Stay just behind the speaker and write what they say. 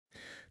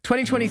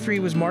2023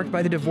 was marked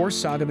by the divorce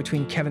saga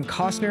between Kevin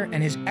Costner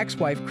and his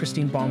ex-wife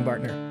Christine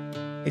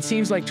Baumgartner. It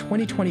seems like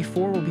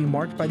 2024 will be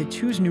marked by the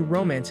two's new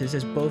romances,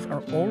 as both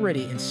are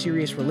already in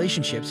serious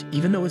relationships,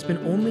 even though it's been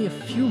only a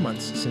few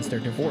months since their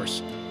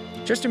divorce.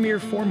 Just a mere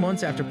 4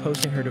 months after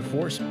posting her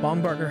divorce,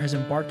 Baumgartner has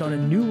embarked on a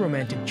new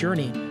romantic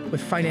journey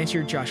with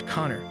financier Josh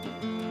Connor.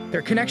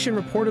 Their connection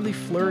reportedly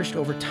flourished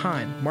over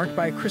time, marked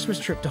by a Christmas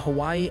trip to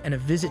Hawaii and a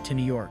visit to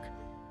New York.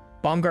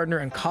 Baumgartner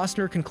and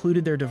Costner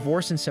concluded their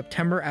divorce in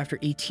September after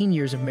 18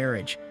 years of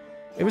marriage.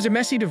 It was a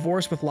messy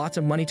divorce with lots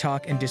of money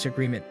talk and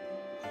disagreement.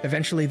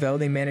 Eventually, though,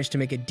 they managed to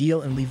make a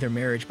deal and leave their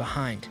marriage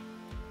behind.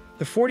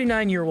 The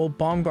 49-year-old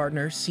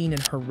Baumgartner, seen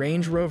in her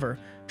Range Rover,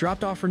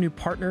 dropped off her new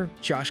partner,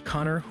 Josh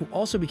Connor, who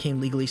also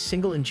became legally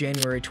single in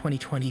January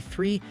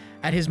 2023,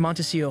 at his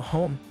Montecito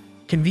home,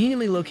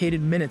 conveniently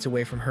located minutes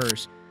away from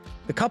hers.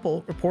 The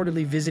couple,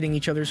 reportedly visiting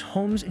each other's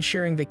homes and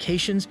sharing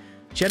vacations,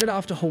 jetted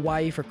off to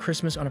Hawaii for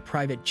Christmas on a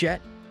private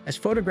jet, as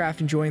photographed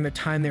enjoying their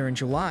time there in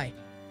July.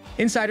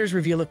 Insiders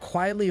reveal a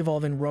quietly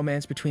evolving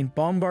romance between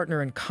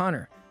Baumgartner and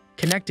Connor,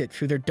 connected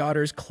through their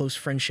daughter's close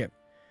friendship.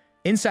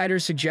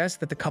 Insiders suggest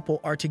that the couple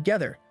are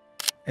together,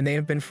 and they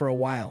have been for a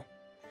while.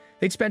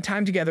 They'd spent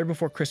time together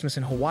before Christmas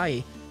in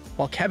Hawaii,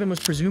 while Kevin was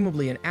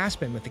presumably in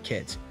Aspen with the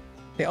kids.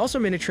 They also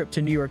made a trip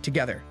to New York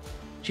together.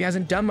 She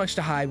hasn't done much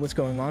to hide what's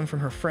going on from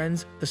her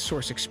friends, the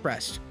source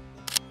expressed.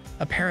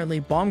 Apparently,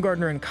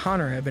 Baumgartner and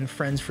Connor have been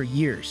friends for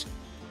years.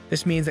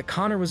 This means that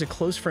Connor was a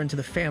close friend to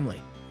the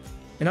family.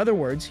 In other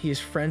words, he is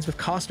friends with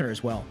Costner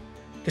as well.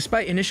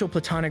 Despite initial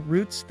platonic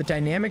roots, the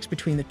dynamics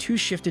between the two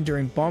shifted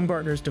during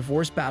Baumgartner's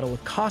divorce battle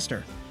with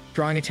Costner,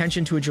 drawing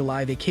attention to a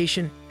July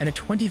vacation and a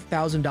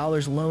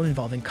 $20,000 loan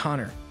involving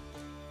Connor.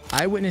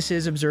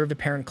 Eyewitnesses observed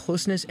apparent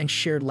closeness and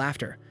shared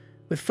laughter,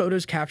 with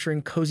photos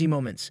capturing cozy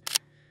moments.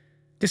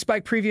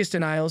 Despite previous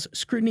denials,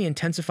 scrutiny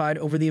intensified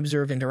over the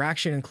observed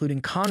interaction,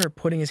 including Connor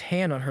putting his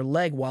hand on her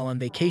leg while on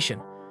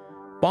vacation.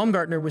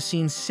 Baumgartner was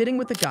seen sitting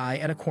with the guy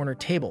at a corner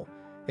table.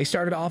 They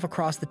started off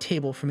across the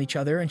table from each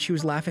other, and she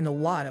was laughing a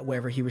lot at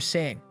whatever he was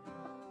saying.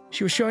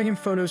 She was showing him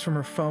photos from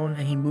her phone,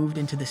 and he moved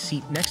into the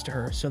seat next to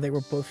her so they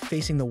were both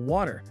facing the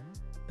water,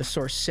 the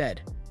source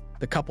said.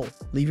 The couple,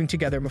 leaving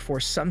together before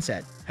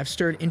sunset, have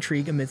stirred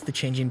intrigue amidst the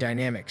changing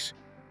dynamics.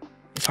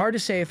 It's hard to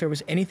say if there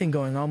was anything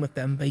going on with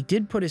them, but he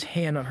did put his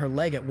hand on her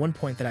leg at one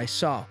point that I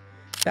saw.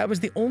 That was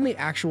the only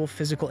actual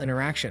physical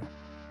interaction.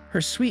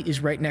 Her suite is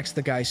right next to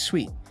the guy's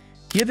suite.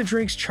 He had the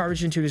drinks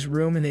charged into his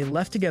room, and they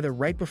left together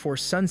right before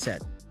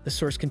sunset, the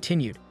source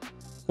continued.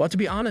 Well, to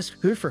be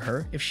honest, good for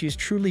her if she is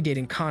truly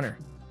dating Connor.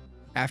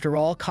 After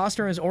all,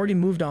 Costner has already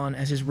moved on,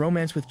 as his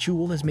romance with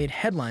Jewel has made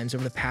headlines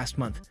over the past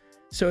month,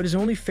 so it is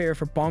only fair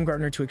for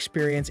Baumgartner to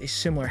experience a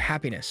similar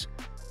happiness.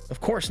 Of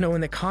course,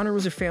 knowing that Connor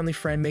was a family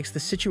friend makes the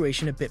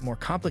situation a bit more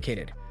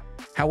complicated.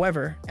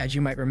 However, as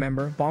you might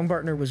remember,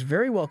 Baumgartner was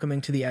very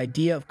welcoming to the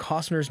idea of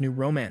Costner's new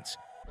romance.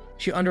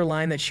 She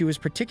underlined that she was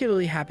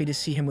particularly happy to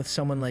see him with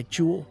someone like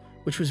Jewel,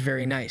 which was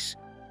very nice.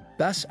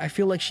 Thus, I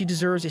feel like she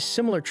deserves a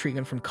similar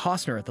treatment from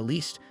Costner at the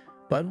least.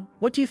 But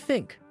what do you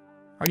think?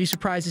 Are you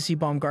surprised to see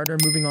Baumgartner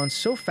moving on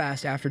so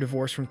fast after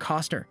divorce from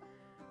Costner?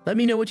 Let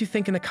me know what you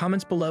think in the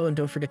comments below, and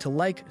don't forget to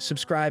like,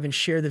 subscribe, and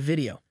share the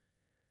video.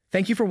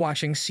 Thank you for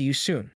watching. See you soon.